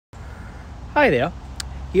Hi there,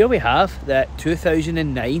 here we have the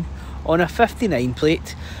 2009 on a 59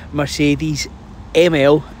 plate Mercedes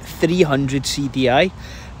ML300CDI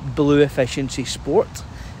Bluefficiency Sport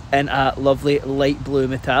in a lovely light blue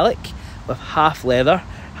metallic with half leather,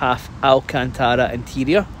 half Alcantara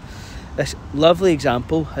interior. This lovely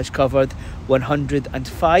example has covered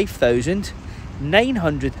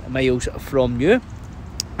 105,900 miles from new,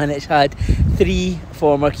 and it's had 3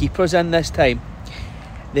 former keepers in this time.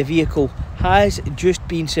 The vehicle has just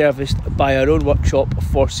been serviced by our own workshop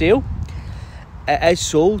for sale. It is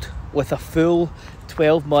sold with a full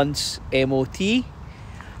 12 months MOT.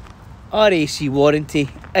 RAC warranty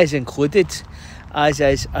is included, as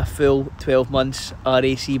is a full 12 months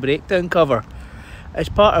RAC breakdown cover. As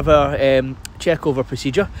part of our checkover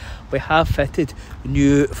procedure, we have fitted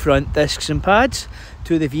new front discs and pads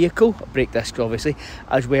to the vehicle, brake discs obviously,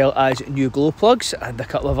 as well as new glow plugs and a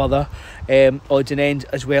couple of other odds and ends,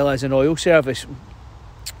 as well as an oil service.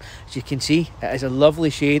 As you can see, it is a lovely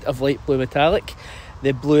shade of light blue metallic.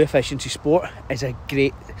 The Bluefficiency Sport is a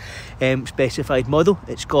great specified model.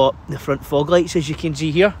 It's got the front fog lights, as you can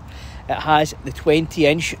see here. It has the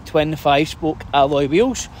 20-inch twin 5-spoke alloy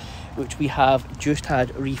wheels, which we have just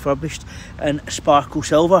had refurbished in sparkle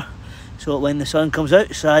silver, so when the sun comes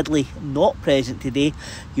out, sadly not present today,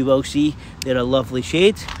 you will see they're a lovely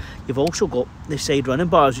shade. You've also got the side running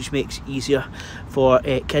bars, which makes it easier for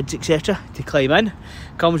kids etc to climb in.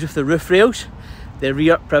 Comes with the roof rails. The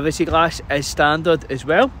rear privacy glass is standard as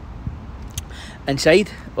well.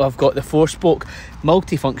 Inside, I've got the 4-spoke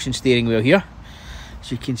multi-function steering wheel here.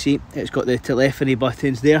 As you can see, it's got the telephony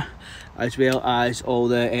buttons there, as well as all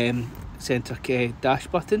the centre dash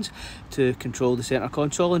buttons to control the centre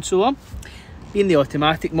console and so on. Being the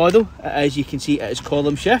automatic model, as you can see, it is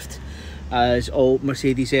column shift, as all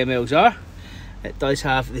Mercedes MLs are. It does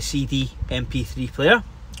have the CD MP3 player.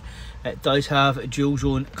 It does have dual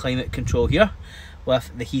zone climate control here with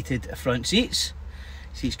the heated front seats.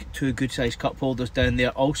 See, it's got 2 good sized cup holders down there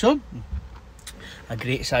also. A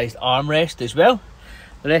great sized armrest as well.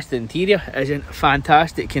 The rest of the interior is in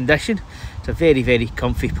fantastic condition. It's a very, very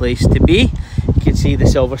comfy place to be. You can see the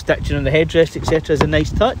silver stitching on the headrest etc is a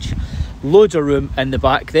nice touch. Loads of room in the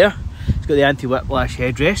back there. It's got the anti-whiplash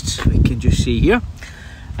headrests, we can just see here.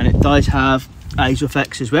 And it does have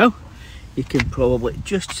ISOFIX as well. You can probably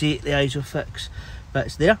just see the ISOFIX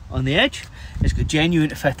bits there on the edge. It's got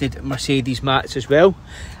genuine fitted Mercedes mats as well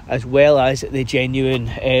as the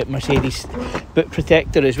genuine Mercedes boot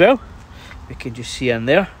protector as well. You can just see in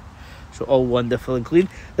there, so all wonderful and clean.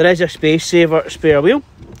 There is a space saver spare wheel.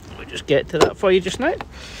 We'll just get to that for you just now.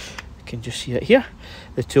 You can just see it here.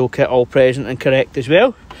 The toolkit all present and correct as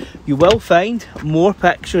well. You will find more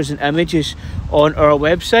pictures and images on our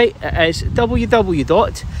website. It is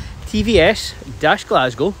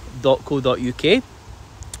www.tvs-glasgow.co.uk.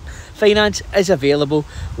 Finance is available.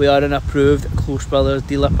 We are an approved Close Brothers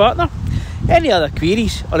dealer partner. Any other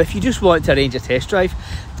queries, or if you just want to arrange a test drive,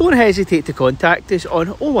 don't hesitate to contact us on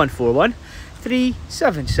 0141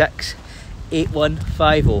 376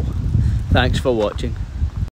 8150. Thanks for watching.